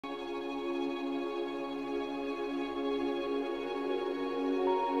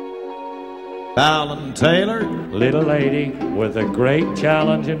Fallon Taylor. Little lady with a great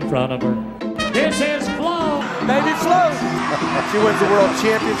challenge in front of her. This is Flo. Babyflo'S. She wins the world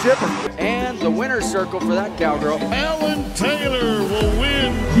championship. And the winner's circle for that cowgirl. Fallon Taylor will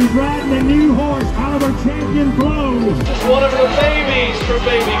win. She's riding a new horse, Oliver Champion Flo. Just one of the babies for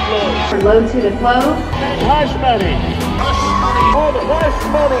Babyflo'S. Low to the flow. Hush money. Oh, the hush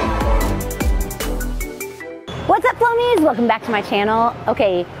money. What's up, Flomies? Welcome back to my channel.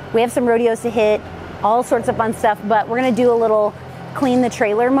 Okay, we have some rodeos to hit, all sorts of fun stuff, but we're gonna do a little clean the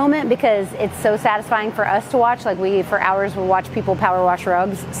trailer moment because it's so satisfying for us to watch. Like, we, for hours, will watch people power wash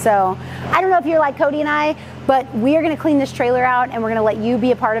rugs. So I don't know if you're like Cody and I, but we are gonna clean this trailer out and we're gonna let you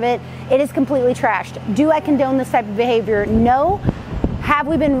be a part of it. It is completely trashed. Do I condone this type of behavior? No. Have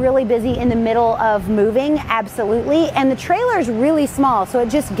we been really busy in the middle of moving? Absolutely. And the trailer is really small, so it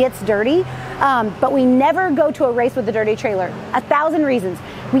just gets dirty. But we never go to a race with a dirty trailer. 1,000 reasons.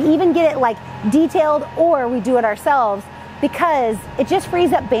 We even get it like detailed, or we do it ourselves, because it just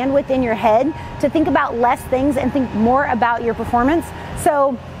frees up bandwidth in your head to think about less things and think more about your performance.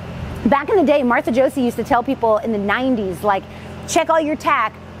 So back in the day, Martha Josie used to tell people in the 90s, like, check all your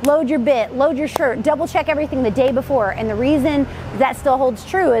tack, load your bit, load your shirt, double check everything the day before. And the reason that still holds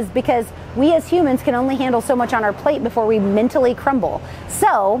true is because we as humans can only handle so much on our plate before we mentally crumble.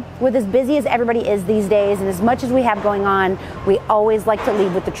 So with as busy as everybody is these days and as much as we have going on, we always like to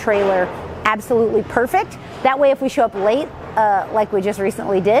leave with the trailer absolutely perfect. That way, if we show up late, like we just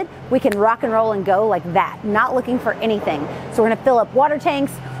recently did, we can rock and roll and go like that, not looking for anything. So we're gonna fill up water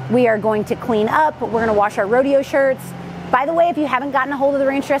tanks, we are going to clean up, we're gonna wash our rodeo shirts. By the way, if you haven't gotten a hold of the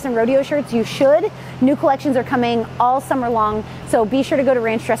ranch dress and rodeo shirts, you should. New collections are coming all summer long, so be sure to go to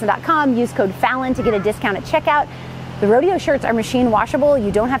ranchdressing.com, use code Fallon to get a discount at checkout. The rodeo shirts are machine washable. You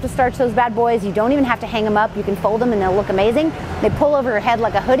don't have to starch those bad boys. You don't even have to hang them up. You can fold them and they'll look amazing. They pull over your head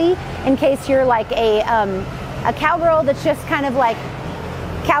like a hoodie in case you're like a cowgirl that's just kind of like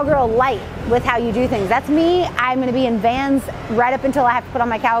cowgirl light with how you do things. That's me. I'm gonna be in Vans right up until I have to put on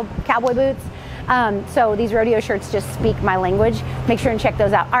my cowboy boots. So these rodeo shirts just speak my language. Make sure and check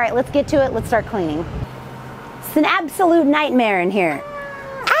those out. All right, let's get to it. Let's start cleaning. It's an absolute nightmare in here.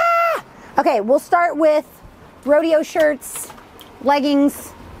 Ah! Okay, we'll start with rodeo shirts,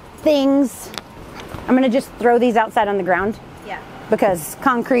 leggings, things. I'm gonna just throw these outside on the ground. Yeah. Because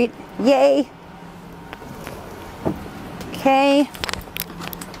concrete, yay. Okay.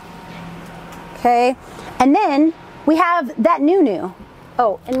 Okay. And then we have that new.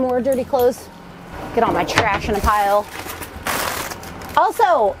 Oh, and more dirty clothes. Get all my trash in a pile.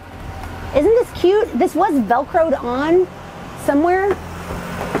 Also, isn't this cute? This was Velcroed on somewhere.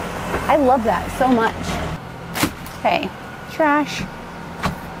 I love that so much. Okay, trash.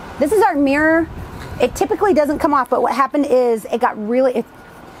 This is our mirror. It typically doesn't come off, but what happened is it got really,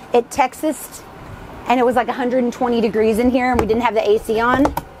 it Texased, and it was like 120 degrees in here, and we didn't have the AC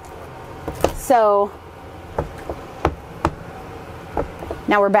on. So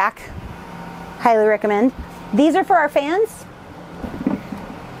now we're back. Highly recommend. These are for our fans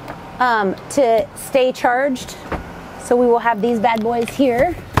to stay charged. So we will have these bad boys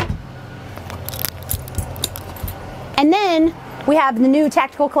here. And then we have the new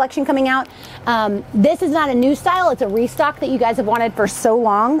tactical collection coming out. This is not a new style, it's a restock that you guys have wanted for so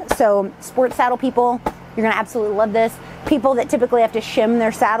long. So sports saddle people, you're gonna absolutely love this. People that typically have to shim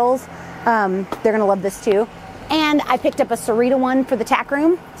their saddles, they're gonna love this too. And I picked up a Sarita one for the tack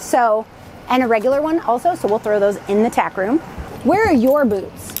room, so, and a regular one also, so we'll throw those in the tack room. Where are your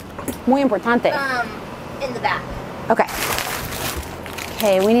boots? Muy importante. In the back. Okay.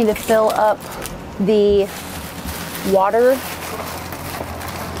 Okay, we need to fill up the water.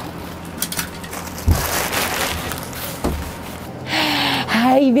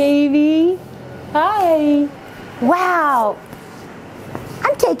 Hi, baby. Hi. Wow.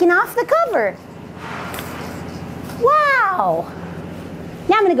 I'm taking off the cover. Wow.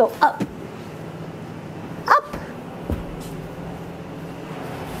 Now I'm gonna go up. Up.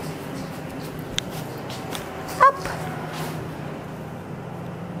 Up.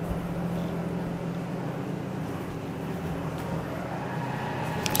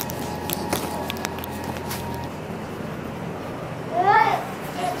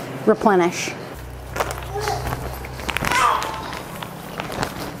 Replenish.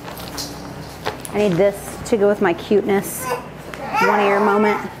 I need this to go with my cuteness one ear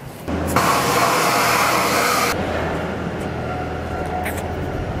moment.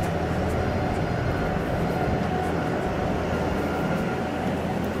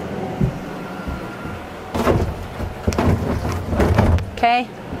 Okay.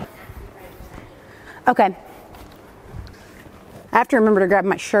 Okay. I have to remember to grab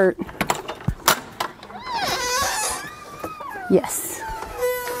my shirt. Yes.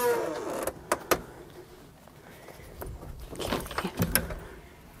 Okay.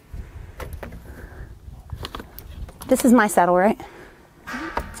 This is my saddle, right?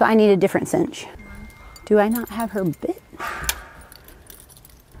 So I need a different cinch. Do I not have her bit?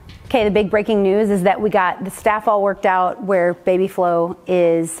 Okay, the big breaking news is that we got the staff all worked out where Baby Flo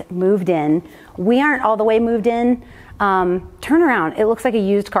is moved in. We aren't all the way moved in. Turn around. It looks like a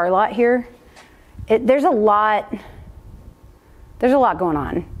used car lot here. There's a lot going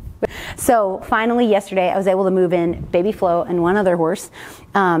on. So finally yesterday I was able to move in Baby Flo and one other horse.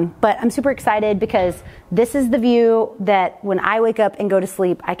 But I'm super excited because this is the view that when I wake up and go to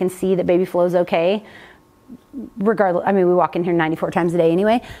sleep, I can see that Baby Flo's okay. Regardless, I mean, we walk in here 94 times a day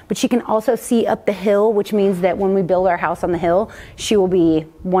anyway, but she can also see up the hill, which means that when we build our house on the hill, she will be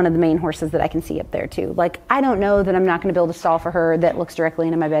one of the main horses that I can see up there too. Like, I don't know that I'm not going to build a stall for her that looks directly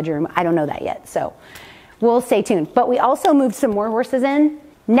into my bedroom. I don't know that yet, so we'll stay tuned. But we also moved some more horses in.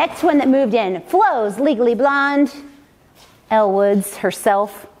 Next one that moved in, Flo's Legally Blonde. Elle Woods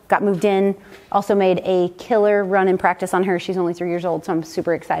herself got moved in. Also made a killer run in practice on her. She's only 3 years old, so I'm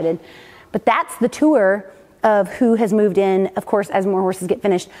super excited. But that's the tour of who has moved in, of course, as more horses get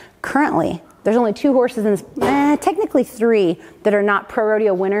finished. Currently, there's only 2 horses in this, technically 3, that are not pro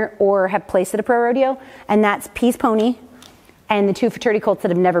rodeo winner or have placed at a pro rodeo, and that's Peace Pony and the 2 Futurity Colts that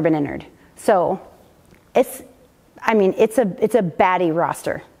have never been entered. So it's a baddie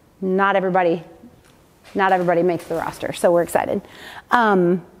roster. Not everybody makes the roster, so we're excited.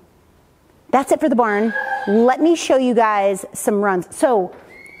 That's it for the barn. Let me show you guys some runs. So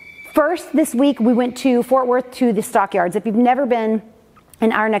first, this week, we went to Fort Worth to the stockyards. If you've never been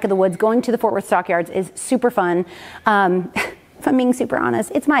in our neck of the woods, going to the Fort Worth stockyards is super fun. If I'm being super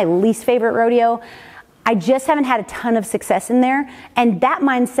honest, it's my least favorite rodeo. I just haven't had a ton of success in there, and that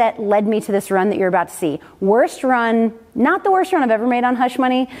mindset led me to this run that you're about to see. Worst run, not the worst run I've ever made on Hush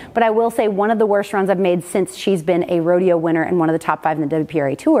Money, but I will say one of the worst runs I've made since she's been a rodeo winner and one of the top 5 in the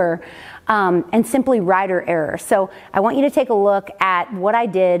WPRA Tour, and simply rider error. So I want you to take a look at what I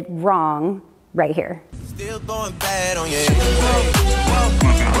did wrong right here. Still going bad on you. Still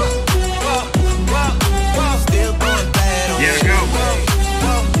going bad on you. Yeah, go.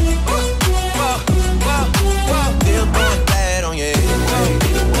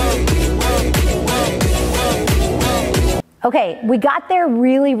 Okay, we got there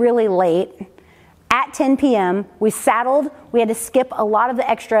really, really late. At 10 p.m., we saddled. We had to skip a lot of the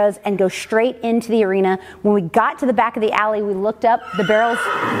extras and go straight into the arena. When we got to the back of the alley, we looked up. The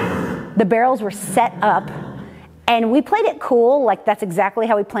barrels were set up, and we played it cool, like that's exactly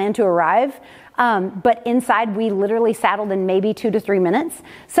how we planned to arrive. But inside, we literally saddled in maybe 2 to 3 minutes.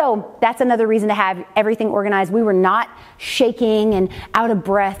 So that's another reason to have everything organized. We were not shaking and out of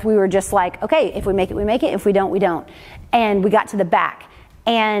breath. We were just like, okay, if we make it, we make it. If we don't, we don't. And we got to the back.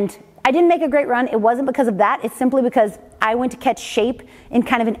 And I didn't make a great run. It wasn't because of that. It's simply because I went to catch shape in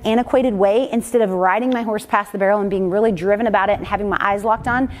kind of an antiquated way. Instead of riding my horse past the barrel and being really driven about it and having my eyes locked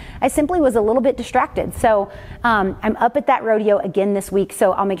on, I simply was a little bit distracted. So I'm up at that rodeo again this week,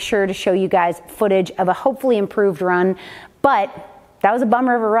 so I'll make sure to show you guys footage of a hopefully improved run. But that was a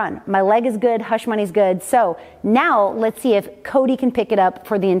bummer of a run. My leg is good, Hush Money's good. So now let's see if Cody can pick it up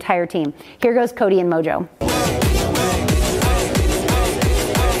for the entire team. Here goes Cody and Mojo.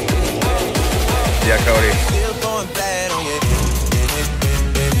 Yeah, Cody. Still going bad on you.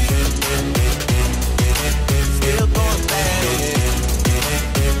 Still going bad on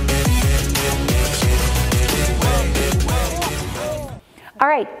you. All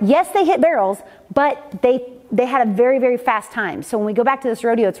right, yes, they hit barrels, but they had a very, very fast time. So when we go back to this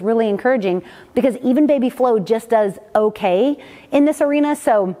rodeo, it's really encouraging because even Baby Flo just does okay in this arena.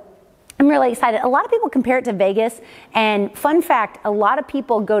 So I'm really excited. A lot of people compare it to Vegas, and fun fact, a lot of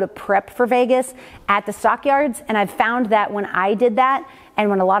people go to prep for Vegas at the stockyards, and I've found that when I did that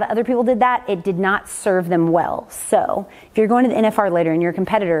and when a lot of other people did that, it did not serve them well. So if you're going to the NFR later and you're a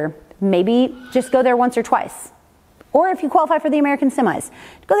competitor, maybe just go there once or twice. Or if you qualify for the American semis,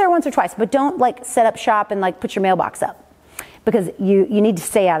 go there once or twice, but don't like set up shop and like put your mailbox up because you need to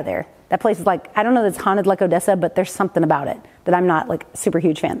stay out of there. That place is like, I don't know that it's haunted like Odessa, but there's something about it that I'm not like super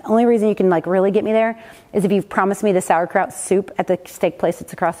huge fan. The only reason you can like really get me there is if you've promised me the sauerkraut soup at the steak place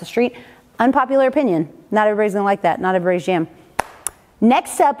that's across the street. Unpopular opinion. Not everybody's gonna like that. Not everybody's jam.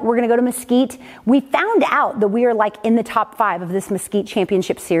 Next up, we're gonna go to Mesquite. We found out that we are like in the top 5 of this Mesquite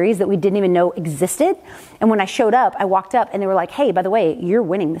Championship Series that we didn't even know existed. And when I showed up, I walked up and they were like, hey, by the way, you're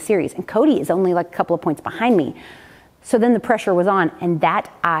winning the series. And Cody is only like a couple of points behind me. So then the pressure was on, and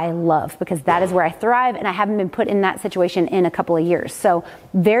that I love because that is where I thrive, and I haven't been put in that situation in a couple of years. So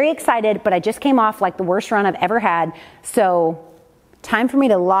very excited, but I just came off like the worst run I've ever had. So time for me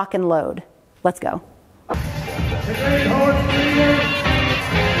to lock and load. Let's go.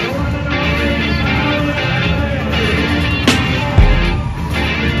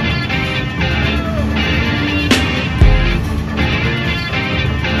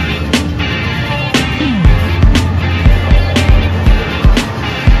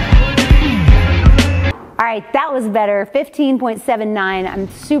 All right, that was better, 15.79. I'm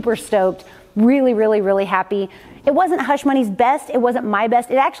super stoked, really, really, really happy. It wasn't Hush Money's best, it wasn't my best.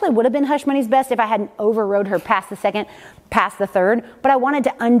 It actually would have been Hush Money's best if I hadn't overrode her past the second, past the third, but I wanted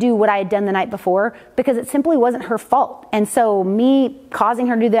to undo what I had done the night before because it simply wasn't her fault. And so me causing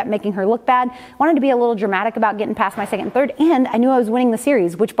her to do that, making her look bad, I wanted to be a little dramatic about getting past my second and third, and I knew I was winning the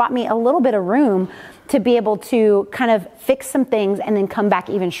series, which bought me a little bit of room to be able to kind of fix some things and then come back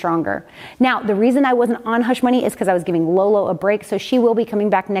even stronger. Now, the reason I wasn't on Hush Money is because I was giving Lolo a break, so she will be coming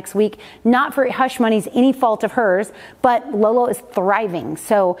back next week. Not for Hush Money's any fault of hers, but Lolo is thriving,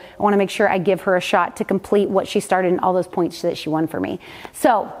 so I want to make sure I give her a shot to complete what she started and all those points that she won for me.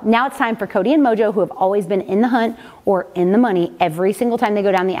 So now it's time for Cody and Mojo, who have always been in the hunt or in the money every single time they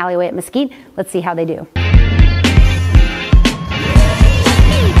go down the alleyway at Mesquite. Let's see how they do.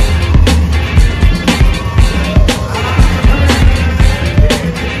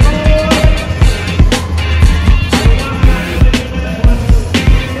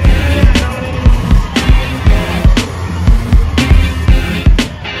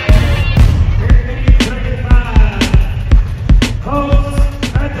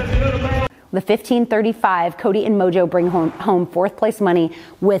 The 1535, Cody and Mojo bring home fourth place money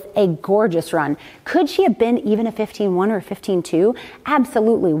with a gorgeous run. Could she have been even a 15-1 or a 15-2?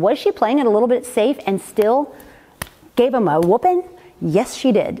 Absolutely. Was she playing it a little bit safe and still gave them a whooping? Yes,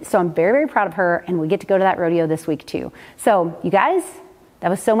 she did. So I'm very, very proud of her, and we get to go to that rodeo this week too. So you guys, that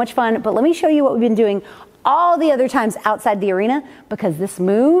was so much fun, but let me show you what we've been doing all the other times outside the arena, because this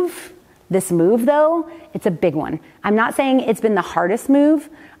move though, it's a big one. I'm not saying it's been the hardest move.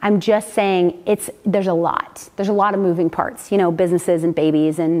 I'm just saying there's a lot of moving parts, you know, businesses and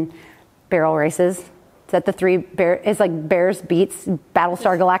babies and barrel races. Is that the three it's like Bears beats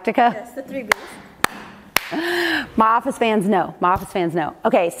Battlestar Galactica? Yes, the three beats. My Office fans know.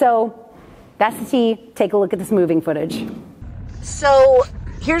 Okay, so that's the tea. Take a look at this moving footage. So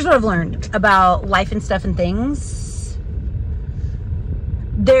here's what I've learned about life and stuff and things.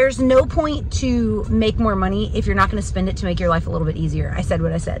 There's no point to make more money if you're not going to spend it to make your life a little bit easier. I said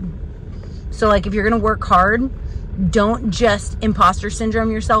what I said. So like if you're going to work hard, don't just imposter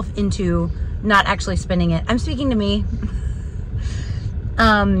syndrome yourself into not actually spending it. I'm speaking to me.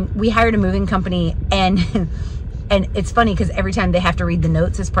 We hired a moving company, and it's funny because every time they have to read the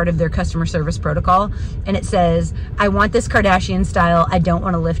notes as part of their customer service protocol, and it says, I want this Kardashian style, I don't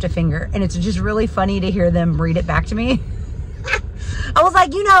want to lift a finger. And it's just really funny to hear them read it back to me. I was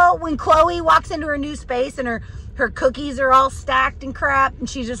like, you know, when Chloe walks into her new space and her cookies are all stacked and crap, and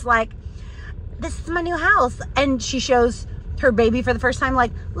she's just like, this is my new house. And she shows her baby for the first time,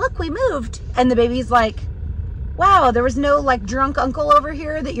 like, look, we moved. And the baby's like, wow, there was no like drunk uncle over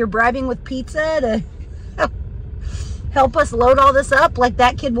here that you're bribing with pizza to help us load all this up. Like,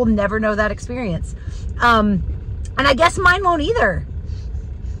 that kid will never know that experience. And I guess mine won't either.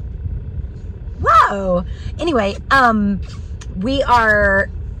 Whoa. Anyway, we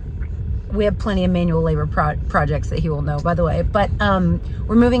have plenty of manual labor projects that he will know, by the way, but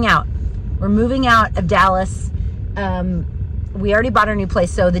we're moving out. We're moving out of Dallas. We already bought our new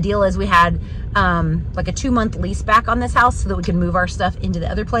place. So the deal is we had like a 2-month lease back on this house so that we could move our stuff into the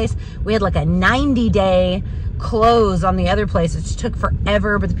other place. We had like a 90-day close on the other place. It just took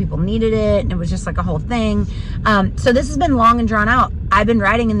forever, but the people needed it, and it was just like a whole thing. So this has been long and drawn out. I've been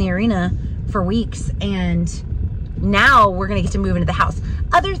riding in the arena for weeks, and now we're gonna get to move into the house.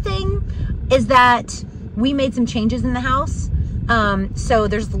 Other thing is that we made some changes in the house. So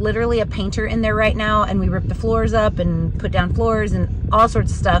there's literally a painter in there right now, and we ripped the floors up and put down floors and all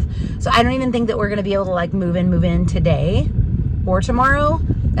sorts of stuff. So I don't even think that we're gonna be able to like move in today or tomorrow.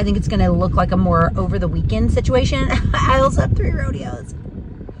 I think it's gonna look like a more over the weekend situation. I also have 3 rodeos.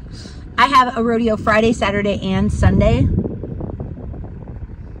 I have a rodeo Friday, Saturday, and Sunday.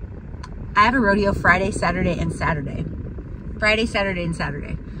 I have a rodeo Friday, Saturday, and Saturday. Friday, Saturday, and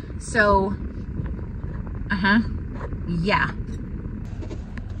Saturday. So, yeah.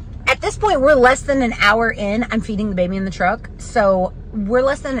 At this point, we're less than an hour in. I'm feeding the baby in the truck. So we're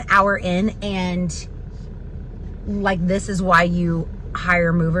less than an hour in, and like, this is why you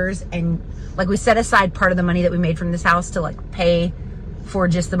hire movers, and Like, we set aside part of the money that we made from this house to like pay for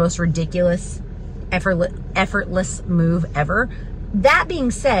just the most ridiculous, effortless move ever. That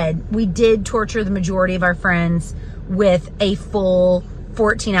being said, we did torture the majority of our friends with a full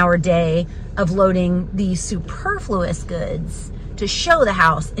 14-hour day of loading the superfluous goods to show the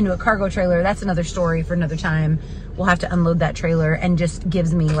house into a cargo trailer. That's another story for another time. We'll have to unload that trailer, and just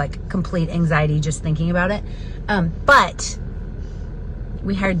gives me like complete anxiety just thinking about it. But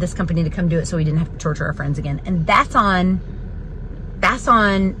we hired this company to come do it so we didn't have to torture our friends again. And that's on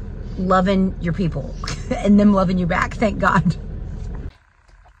loving your people and them loving you back. Thank God.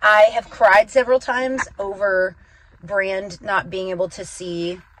 I have cried several times over Brand not being able to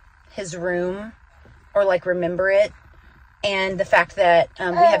see his room or like remember it, and the fact that we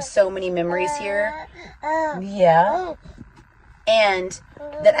have so many memories here. Yeah. And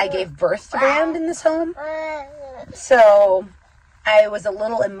that I gave birth to Brand in this home. So I was a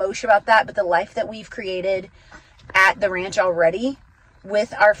little emotional about that, but the life that we've created at the ranch already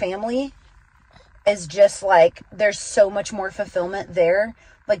with our family is just like, there's so much more fulfillment there.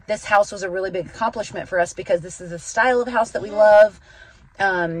 Like, this house was a really big accomplishment for us because this is a style of house that we love.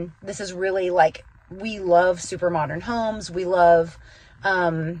 This is really like, we love super modern homes. We love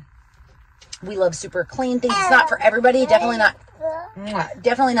super clean things. It's not for everybody. Definitely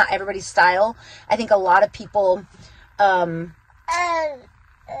not everybody's style. I think a lot of people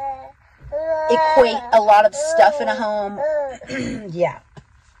equate a lot of stuff in a home yeah,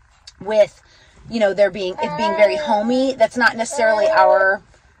 with, you know, it being very homey. That's not necessarily our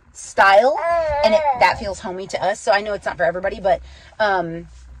style, and that feels homey to us. So I know it's not for everybody, but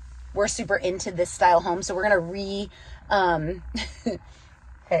we're super into this style home. So we're gonna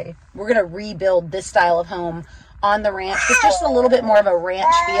we're gonna rebuild this style of home on the ranch with just a little bit more of a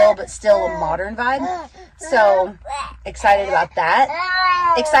ranch feel, but still a modern vibe. So excited about that.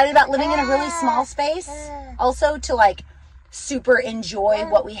 Excited about living in a really small space. Also to like super enjoy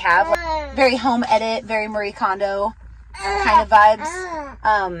what we have. Like, very home edit, very Marie Kondo kind of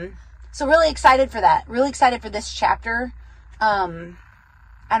vibes. So really excited for that. Really excited for this chapter. I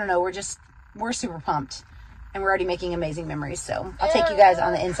don't know. We're super pumped, and we're already making amazing memories. So I'll take you guys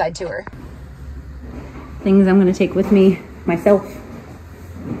on the inside tour. Things I'm going to take with me myself.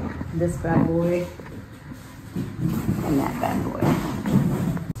 This bad boy and that bad boy.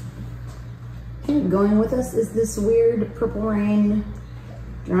 Okay, going with us is this weird Purple Rain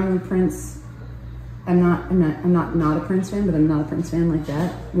drawing of Prince. I'm not a Prince fan, but I'm not a Prince fan like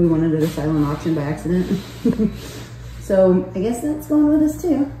that. We wanted it at a silent auction by accident. So I guess that's going with us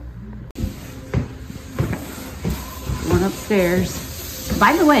too. One upstairs.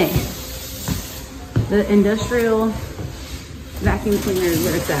 By the way, the industrial vacuum cleaner is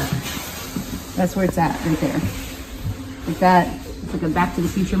where it's at. That's where it's at, right there. Like that, it's like a Back to the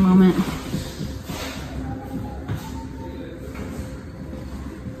Future moment.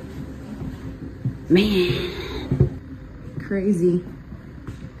 Man, crazy.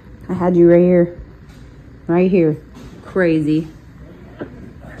 I had you right here. Right here. Crazy.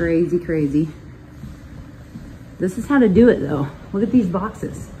 Crazy, crazy. This is how to do it though. Look at these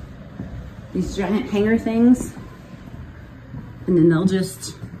boxes. These giant hanger things. And then they'll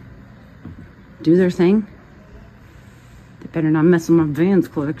just do their thing. They better not mess with my Vans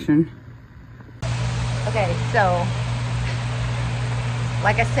collection. Okay, so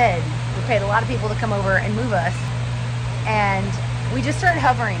like I said, we paid a lot of people to come over and move us, and we just started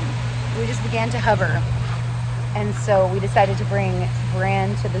hovering. We just began to hover, and so we decided to bring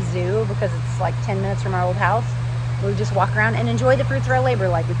Brand to the zoo because it's like 10 minutes from our old house. We just walk around and enjoy the fruits of our labor.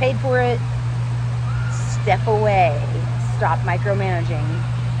 Like, we paid for it. Step away. Stop micromanaging.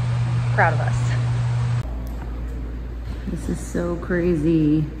 Proud of us. This is so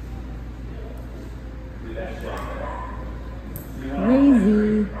crazy.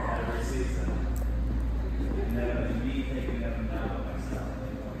 Crazy.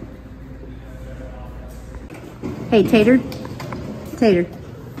 Hey, Tater. Tater.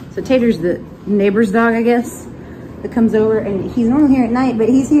 So Tater's the neighbor's dog, I guess, that comes over, and he's normally here at night, but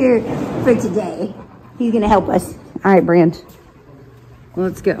he's here for today. He's gonna help us. All right, Brand. Well,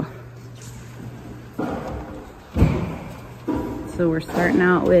 let's go. So we're starting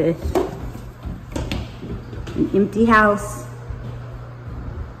out with an empty house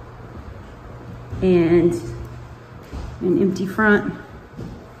and an empty front.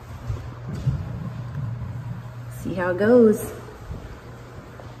 See how it goes.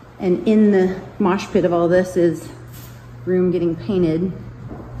 And in the mosh pit of all this is room getting painted.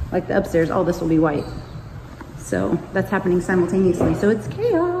 Like the upstairs, all this will be white. So that's happening simultaneously. So it's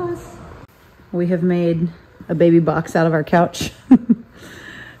chaos. We have made a baby box out of our couch.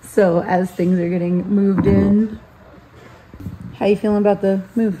 So as things are getting moved in, how you feeling about the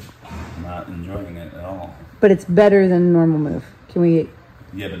move? Not enjoying it at all. But it's better than normal move. Can we?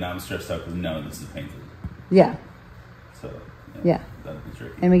 Yeah, but now I'm stressed out because none of this is painted. Yeah. So, yeah. That'd be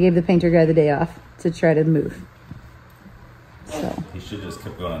tricky. And we gave the painter guy the day off to try to move. So. He should have just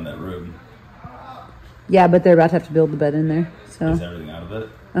kept going on that room. Yeah, but they're about to have to build the bed in there. So. Is everything out of it?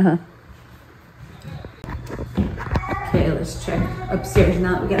 Uh-huh. Okay, let's check upstairs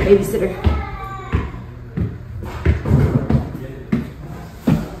now that we got a babysitter.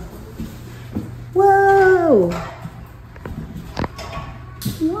 Whoa!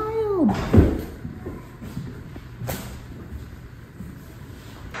 Wild!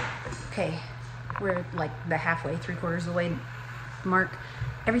 Okay, we're like the halfway, 3/4 of the way mark.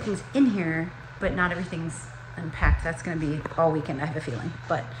 Everything's in here, but not everything's unpacked. That's gonna be all weekend, I have a feeling,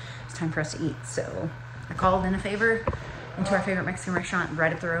 but it's time for us to eat. So I called in a favor into our favorite Mexican restaurant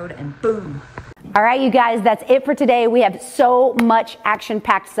right up the road, and boom. All right, you guys, that's it for today. We have so much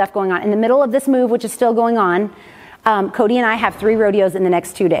action-packed stuff going on. In the middle of this move, which is still going on, Cody and I have 3 rodeos in the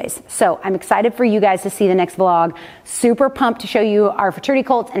next 2 days. So I'm excited for you guys to see the next vlog. Super pumped to show you our fraternity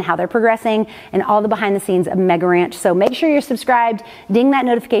colts and how they're progressing and all the behind the scenes of Mega Ranch. So make sure you're subscribed, ding that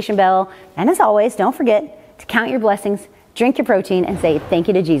notification bell. And as always, don't forget to count your blessings, drink your protein, and say thank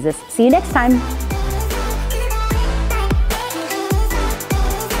you to Jesus. See you next time.